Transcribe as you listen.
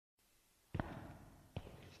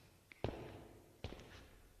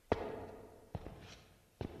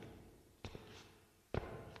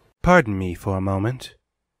Pardon me for a moment.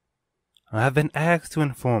 I have been asked to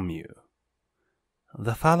inform you.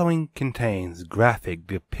 The following contains graphic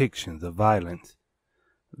depictions of violence.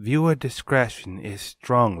 Viewer discretion is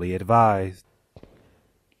strongly advised.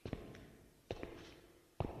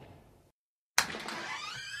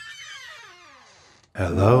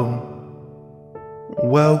 Hello.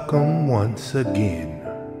 Welcome once again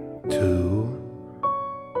to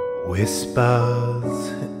Whispers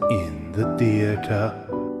in the Theater.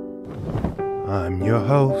 I'm your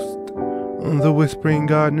host, the Whispering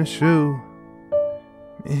Gardener Shoe,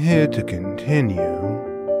 here to continue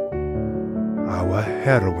our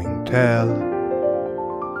harrowing tale,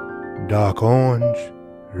 Dark Orange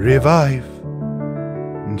Revive,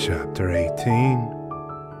 Chapter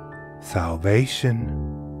 18, Salvation.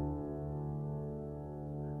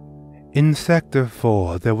 In Sector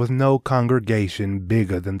 4 there was no congregation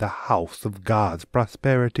bigger than the House of God's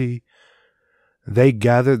Prosperity. They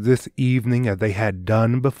gathered this evening as they had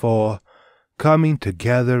done before, coming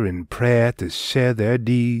together in prayer to share their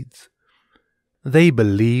deeds. They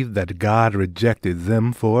believed that God rejected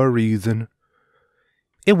them for a reason.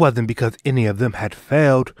 It wasn't because any of them had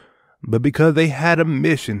failed, but because they had a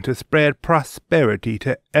mission to spread prosperity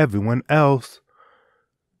to everyone else.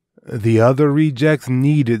 The other rejects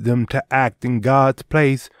needed them to act in God's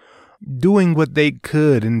place, doing what they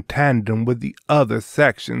could in tandem with the other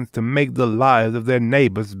sections to make the lives of their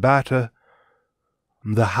neighbors better.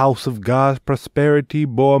 The House of God's Prosperity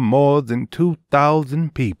bore more than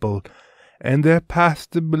 2,000 people, and their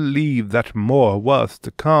pastor believed that more was to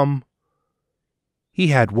come. He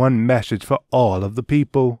had one message for all of the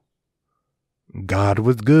people. God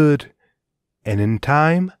was good, and in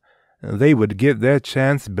time they would get their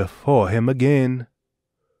chance before him again.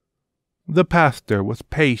 The pastor was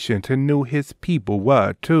patient and knew his people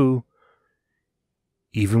were too.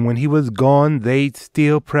 Even when he was gone, they'd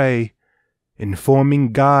still pray,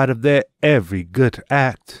 informing God of their every good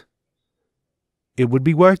act. It would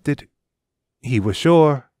be worth it, he was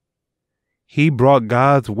sure. He brought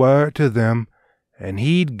God's word to them, and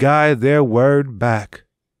he'd guide their word back.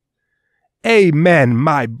 "Amen,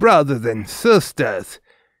 my brothers and sisters,"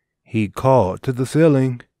 he called to the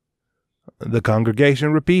ceiling. The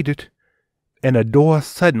congregation repeated, and a door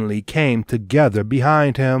suddenly came together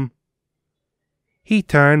behind him. He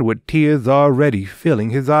turned with tears already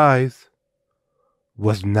filling his eyes.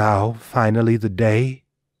 Was now finally the day?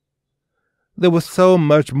 There was so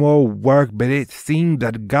much more work, but it seemed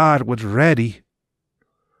that God was ready.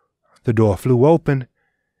 The door flew open,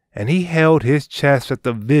 and he held his chest at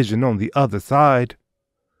the vision on the other side.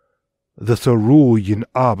 The Cerulean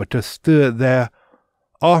arbiter stood there,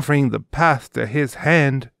 offering the pastor his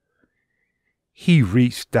hand. He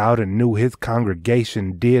reached out and knew his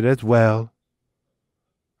congregation did as well.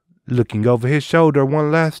 Looking over his shoulder one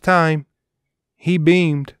last time, he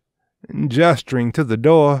beamed, gesturing to the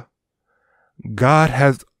door. God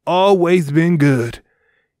has always been good.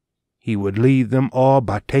 He would lead them all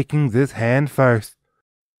by taking this hand first.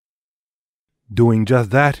 Doing just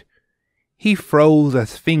that, he froze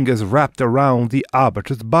as fingers wrapped around the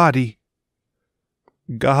arbiter's body.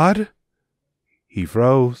 God? He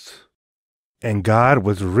froze, and God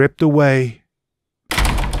was ripped away.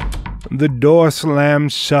 The door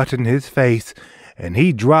slammed shut in his face, and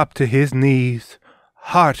he dropped to his knees,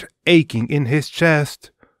 heart aching in his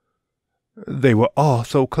chest. They were all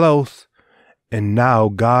so close, and now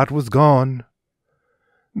God was gone.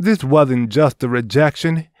 This wasn't just a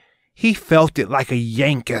rejection. He felt it like a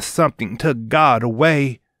yank as something took God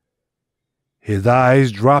away. His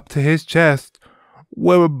eyes dropped to his chest,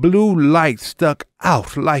 where a blue light stuck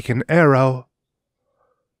out like an arrow.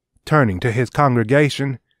 Turning to his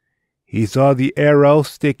congregation, he saw the arrow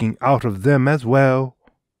sticking out of them as well.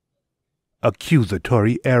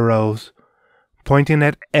 Accusatory arrows, pointing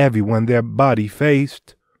at everyone their body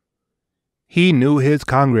faced. He knew his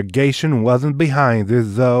congregation wasn't behind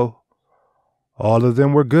this, though. All of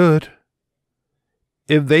them were good.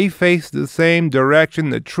 If they faced the same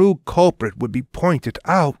direction, the true culprit would be pointed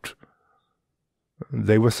out.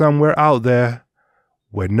 They were somewhere out there,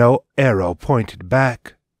 where no arrow pointed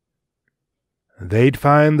back. They'd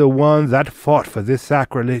find the ones that fought for this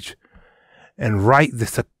sacrilege, and right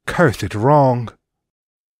this accursed wrong.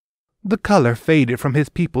 The color faded from his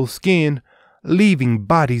people's skin, leaving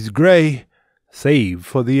bodies gray, save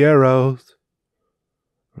for the arrows.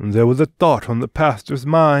 There was a thought on the pastor's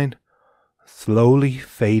mind, slowly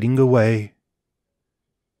fading away.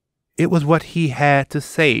 It was what he had to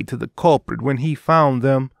say to the culprit when he found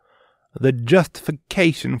them, the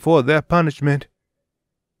justification for their punishment.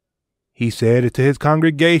 He said it to his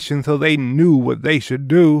congregation so they knew what they should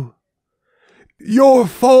do. "Your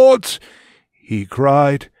fault!" he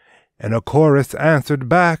cried, and a chorus answered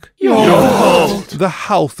back, "Your fault!" The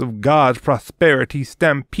house of God's prosperity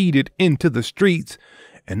stampeded into the streets,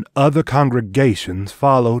 and other congregations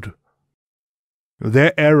followed.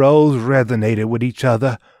 Their arrows resonated with each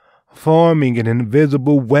other, forming an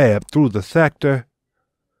invisible web through the sector.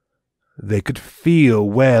 They could feel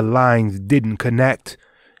where lines didn't connect,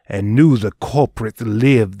 and knew the culprits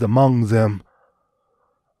lived among them.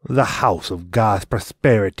 The house of God's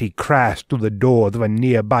prosperity crashed through the doors of a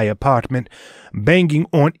nearby apartment, banging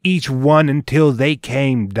on each one until they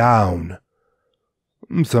came down.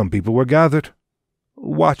 Some people were gathered,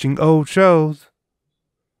 watching old shows.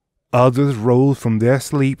 Others rose from their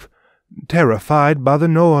sleep, terrified by the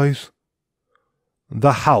noise.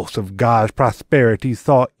 The house of God's prosperity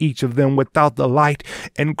saw each of them without the light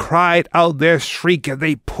and cried out their shriek as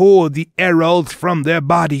they pulled the arrows from their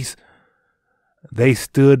bodies. They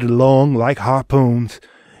stood long like harpoons,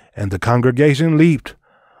 and the congregation leaped,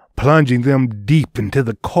 plunging them deep into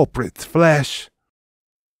the culprit's flesh.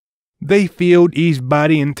 They filled each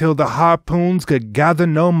body until the harpoons could gather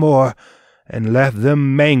no more, and left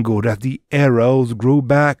them mangled as the arrows grew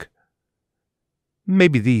back.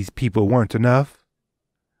 Maybe these people weren't enough.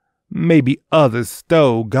 Maybe others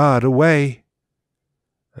stole God away.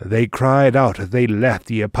 They cried out as they left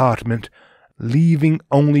the apartment, leaving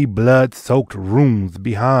only blood-soaked rooms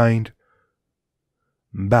behind.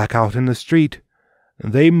 Back out in the street,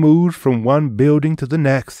 they moved from one building to the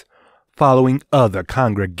next, following other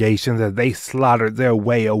congregations as they slaughtered their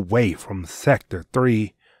way away from Sector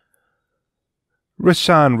 3.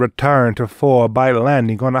 Rashawn returned to 4 by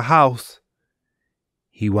landing on a house.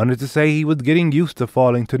 He wanted to say he was getting used to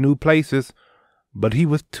falling to new places, but he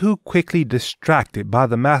was too quickly distracted by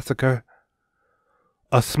the massacre.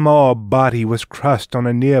 A small body was crushed on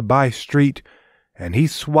a nearby street, and he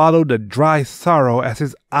swallowed a dry sorrow as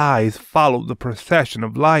his eyes followed the procession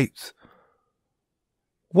of lights.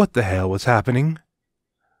 What the hell was happening?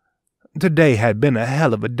 Today had been a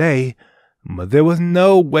hell of a day, but there was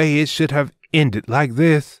no way it should have ended like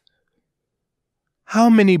this. How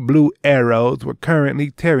many blue arrows were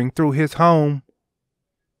currently tearing through his home?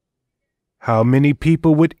 How many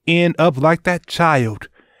people would end up like that child,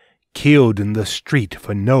 killed in the street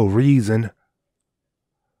for no reason?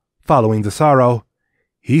 Following the sorrow,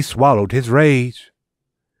 he swallowed his rage.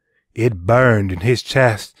 It burned in his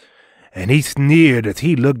chest, and he sneered as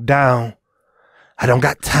he looked down. "I don't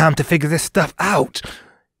got time to figure this stuff out."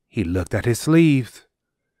 He looked at his sleeves.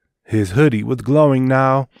 His hoodie was glowing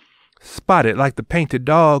now, spotted like the painted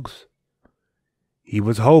dogs. He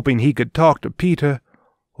was hoping he could talk to Peter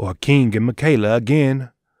or King and Michaela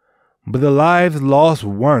again, but the lives lost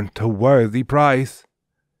weren't a worthy price.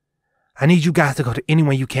 "I need you guys to go to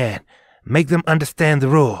anywhere you can. Make them understand the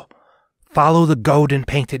rule. Follow the golden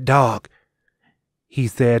painted dog," he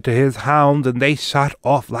said to his hounds, and they shot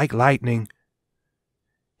off like lightning.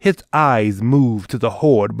 His eyes moved to the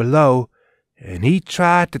horde below, and he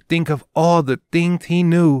tried to think of all the things he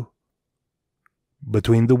knew.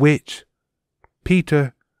 Between the witch,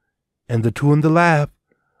 Peter, and the two in the lab,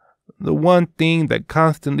 the one thing that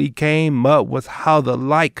constantly came up was how the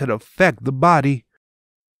light could affect the body.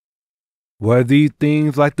 Were these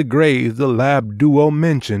things like the graves the lab duo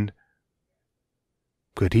mentioned?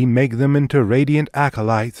 Could he make them into radiant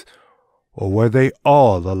acolytes, or were they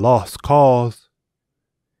all a lost cause?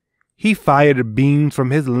 He fired beams from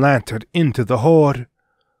his lantern into the horde.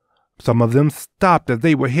 Some of them stopped as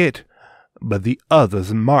they were hit, but the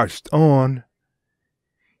others marched on.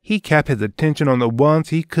 He kept his attention on the ones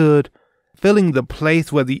he could, filling the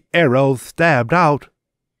place where the arrows stabbed out.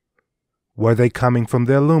 Were they coming from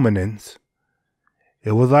their luminance?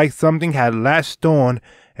 It was like something had latched on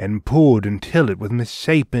and pulled until it was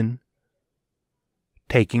misshapen.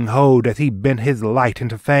 Taking hold as he bent his light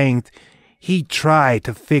into fangs, he tried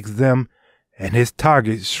to fix them, and his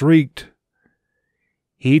target shrieked.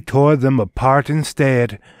 He tore them apart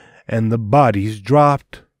instead, and the bodies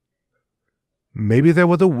dropped. Maybe there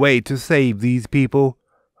was a way to save these people,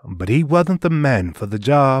 but he wasn't the man for the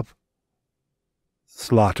job.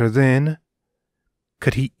 Slaughter, then?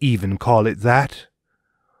 Could he even call it that?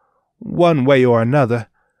 One way or another,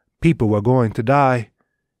 people were going to die,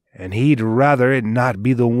 and he'd rather it not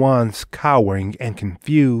be the ones cowering and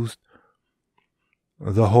confused.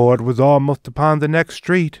 The horde was almost upon the next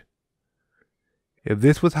street. If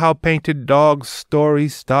this was how Painted Dog's story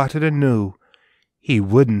started anew, he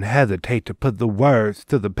wouldn't hesitate to put the words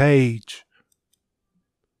to the page.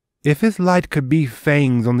 If his light could be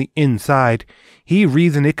fangs on the inside, he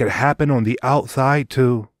reasoned it could happen on the outside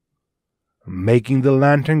too. Making the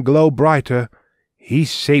lantern glow brighter, he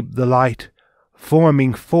shaped the light,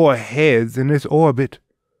 forming 4 heads in its orbit.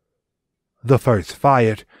 The first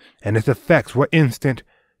fired, and its effects were instant,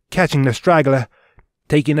 catching the straggler,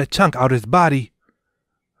 taking a chunk out his body.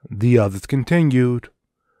 The others continued.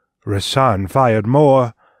 Rashawn fired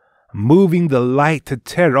more, moving the light to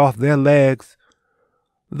tear off their legs.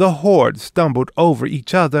 The horde stumbled over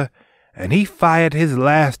each other, and he fired his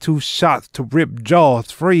last 2 shots to rip jaws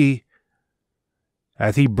free.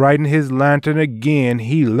 As he brightened his lantern again,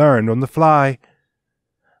 he learned on the fly.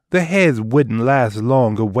 The heads wouldn't last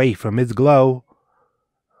long away from his glow.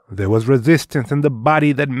 There was resistance in the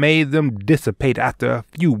body that made them dissipate after a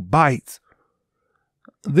few bites.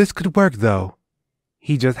 This could work, though.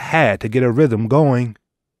 He just had to get a rhythm going.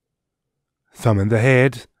 Summon the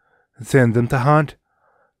heads, send them to hunt,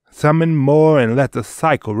 summon more and let the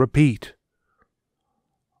cycle repeat.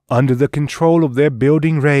 Under the control of their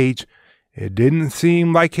building rage, it didn't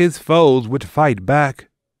seem like his foes would fight back.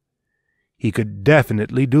 He could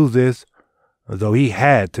definitely do this, though he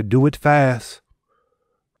had to do it fast.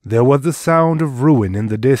 There was the sound of ruin in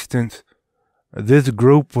the distance. This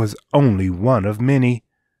group was only one of many.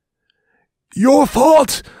 "Your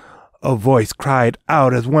fault!" a voice cried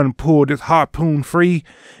out as one pulled his harpoon free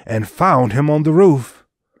and found him on the roof.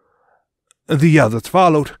 The others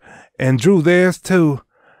followed and drew theirs too,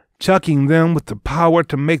 chucking them with the power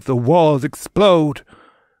to make the walls explode.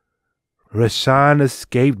 Rashawn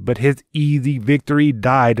escaped, but his easy victory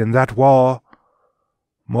died in that wall.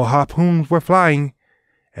 More harpoons were flying,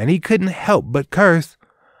 and he couldn't help but curse,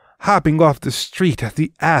 hopping off the street as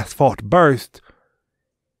the asphalt burst.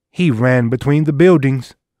 He ran between the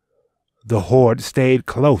buildings. The horde stayed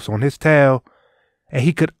close on his tail, and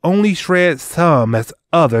he could only shred some as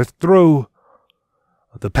others threw.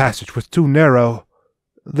 The passage was too narrow.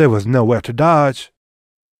 There was nowhere to dodge.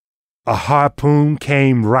 A harpoon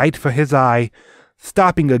came right for his eye,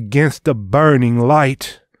 stopping against the burning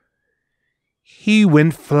light. He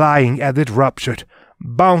went flying as it ruptured,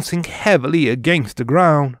 bouncing heavily against the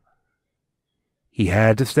ground. He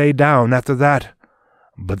had to stay down after that,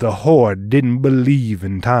 but the horde didn't believe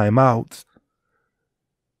in timeouts.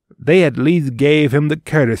 They at least gave him the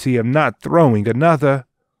courtesy of not throwing another.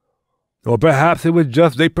 Or perhaps it was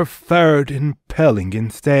just they preferred impelling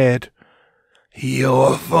instead.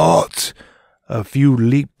 "Your fault!" A few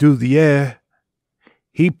leaped through the air.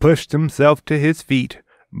 He pushed himself to his feet,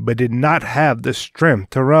 but did not have the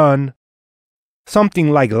strength to run.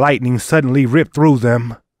 Something like lightning suddenly ripped through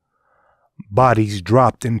them. Bodies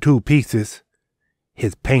dropped in 2 pieces.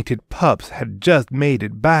 His painted pups had just made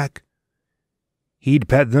it back. He'd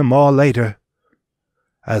pet them all later.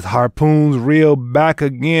 As harpoons reeled back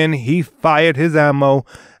again, he fired his ammo,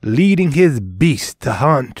 leading his beast to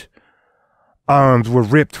hunt. Arms were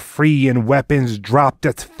ripped free and weapons dropped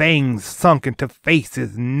as fangs sunk into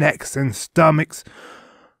faces, necks, and stomachs.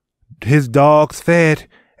 His dogs fed,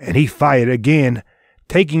 and he fired again,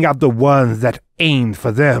 taking out the ones that aimed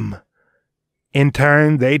for them. In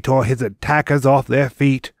turn, they tore his attackers off their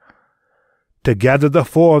feet. Together the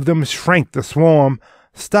 4 of them shrank the swarm,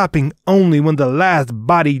 stopping only when the last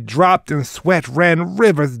body dropped and sweat ran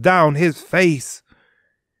rivers down his face.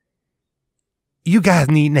 "You guys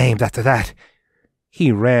need names after that."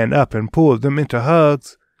 He ran up and pulled them into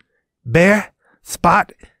hugs. Bear,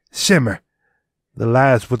 Spot, Shimmer. The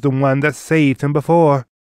last was the one that saved him before.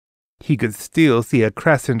 He could still see a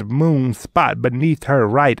crescent moon spot beneath her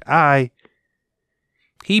right eye.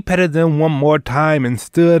 He petted them one more time and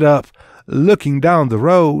stood up, looking down the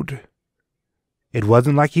road. It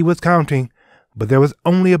wasn't like he was counting, but there was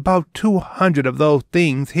only about 200 of those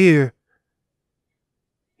things here.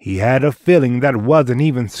 He had a feeling that wasn't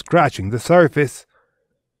even scratching the surface.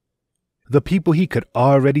 The people he could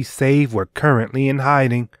already save were currently in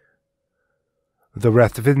hiding. The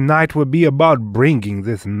rest of his night would be about bringing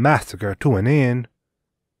this massacre to an end.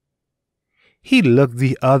 He looked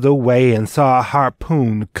the other way and saw a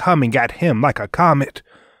harpoon coming at him like a comet.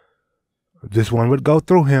 This one would go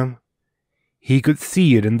through him. He could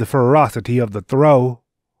see it in the ferocity of the throw.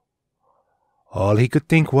 All he could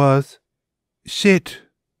think was, "Shit."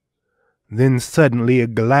 Then suddenly a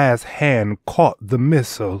glass hand caught the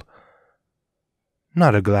missile.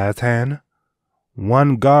 Not a glass hand,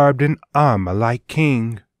 one garbed in armor like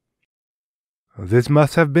King. This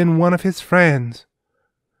must have been one of his friends.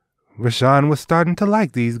 Rashawn was starting to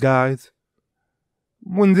like these guys.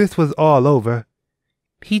 When this was all over,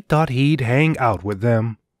 he thought he'd hang out with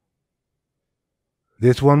them.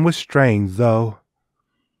 This one was strange, though.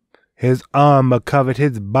 His armor covered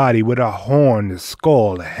his body with a horned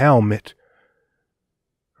skull helmet.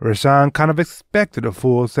 Rashawn kind of expected a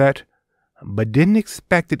full set, but didn't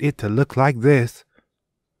expect it to look like this.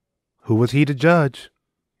 Who was he to judge?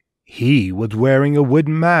 He was wearing a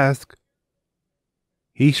wooden mask.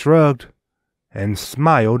 He shrugged and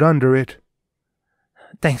smiled under it.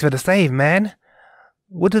 "Thanks for the save, man.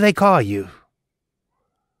 What do they call you?"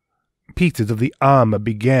 Pieces of the armor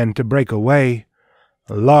began to break away,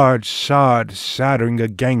 large shards shattering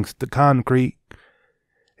against the concrete.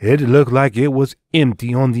 It looked like it was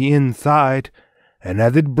empty on the inside, and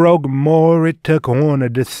as it broke more, it took on a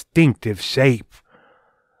distinctive shape.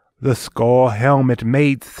 The skull helmet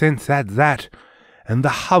made sense at that, and the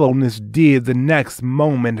hollowness did the next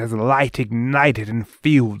moment as light ignited and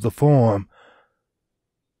filled the form.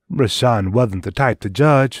 Rashawn wasn't the type to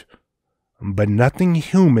judge, but nothing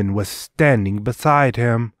human was standing beside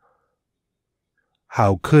him.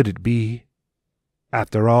 How could it be,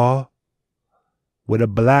 after all, with a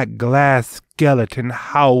black glass skeleton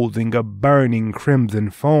housing a burning crimson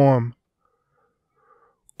form?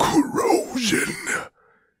 "Corrosion,"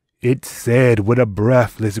 it said with a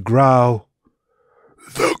breathless growl.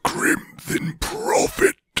 "The Crimson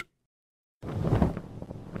Prophet."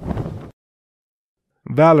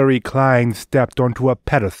 Valerie Klein stepped onto a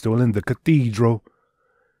pedestal in the cathedral.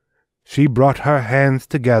 She brought her hands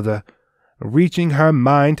together, reaching her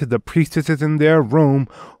mind to the priestesses in their room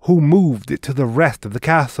who moved it to the rest of the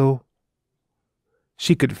castle.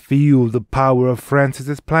 She could feel the power of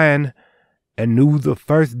Francis's plan and knew the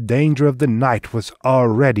first danger of the night was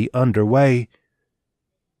already underway.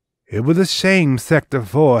 It was a shame Sector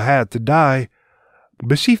 4 had to die,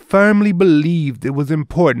 but she firmly believed it was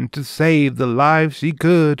important to save the lives she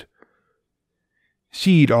could.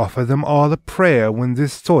 She'd offer them all a prayer when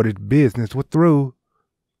this sordid business was through.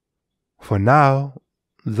 For now,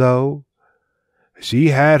 though, she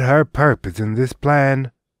had her purpose in this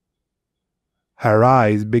plan. Her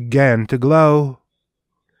eyes began to glow.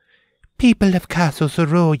 "People of Castle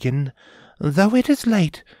Cerulean, though it is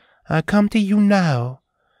late, I come to you now.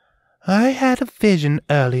 I had a vision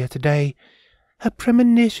earlier today, a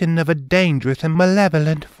premonition of a dangerous and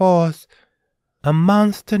malevolent force. A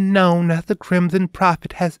monster known as the Crimson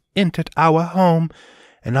Prophet has entered our home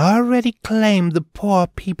and already claimed the poor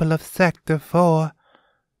people of Sector 4.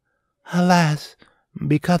 Alas,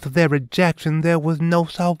 because of their rejection there was no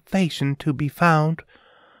salvation to be found.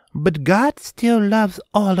 But God still loves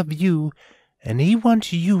all of you, and He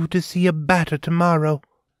wants you to see a better tomorrow.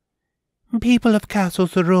 People of Castle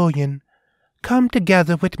Cerulean, come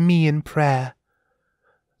together with me in prayer.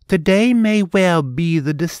 Today may well be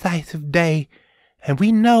the decisive day, and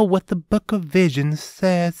we know what the Book of Visions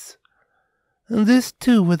says. This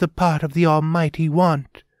too is a part of the almighty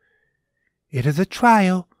want. It is a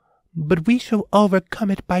trial, but we shall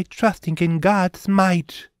overcome it by trusting in God's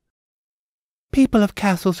might. People of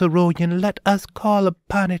Castle Cerulean, let us call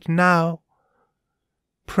upon it now.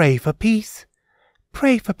 Pray for peace,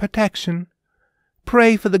 pray for protection,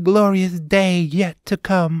 pray for the glorious day yet to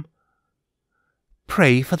come.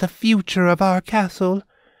 Pray for the future of our castle,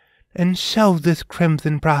 and show this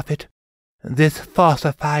Crimson Prophet, this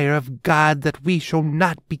falsifier of God, that we shall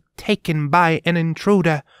not be taken by an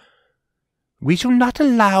intruder. We shall not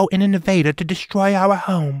allow an invader to destroy our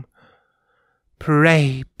home.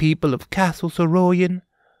 Pray, people of Castle Cerulean,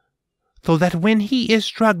 so that when he is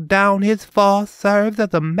struck down his fall serves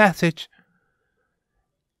as a message.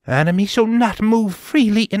 Enemies shall not move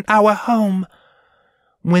freely in our home.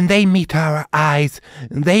 When they meet our eyes,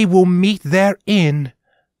 they will meet their end.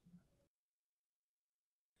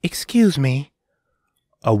 Excuse me.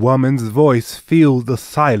 A woman's voice filled the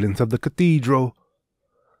silence of the cathedral.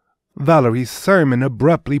 Valerie's sermon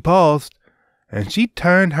abruptly paused, and she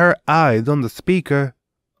turned her eyes on the speaker.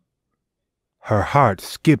 Her heart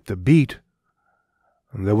skipped a beat.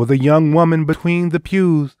 There was a young woman between the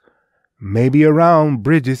pews, maybe around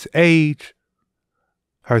Bridget's age.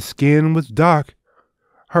 Her skin was dark,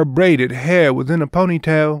 her braided hair was in a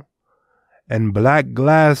ponytail, and black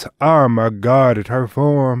glass armor guarded her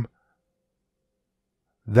form.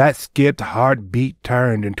 That skipped heartbeat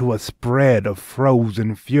turned into a spread of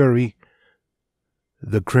frozen fury.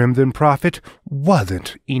 The Crimson Prophet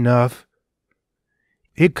wasn't enough.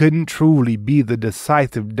 It couldn't truly be the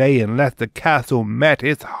decisive day unless the castle met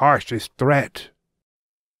its harshest threat.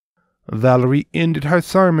 Valerie ended her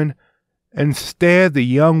sermon and stared the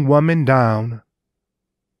young woman down.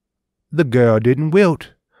 The girl didn't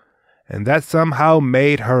wilt, and that somehow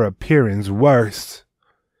made her appearance worse.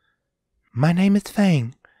 My name is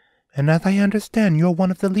Fang, and as I understand you're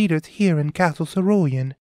one of the leaders here in Castle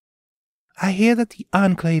Cerulean. I hear that the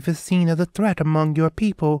Enclave is seen as a threat among your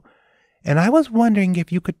people, and I was wondering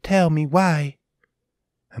if you could tell me why,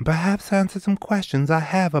 and perhaps answer some questions I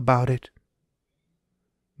have about it.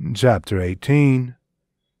 Chapter 18.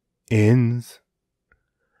 ends.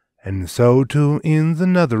 And so too ends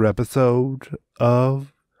another episode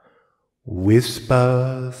of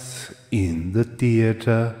Whispers in the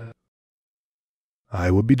Theater. I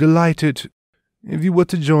would be delighted if you were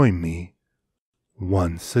to join me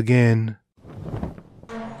once again.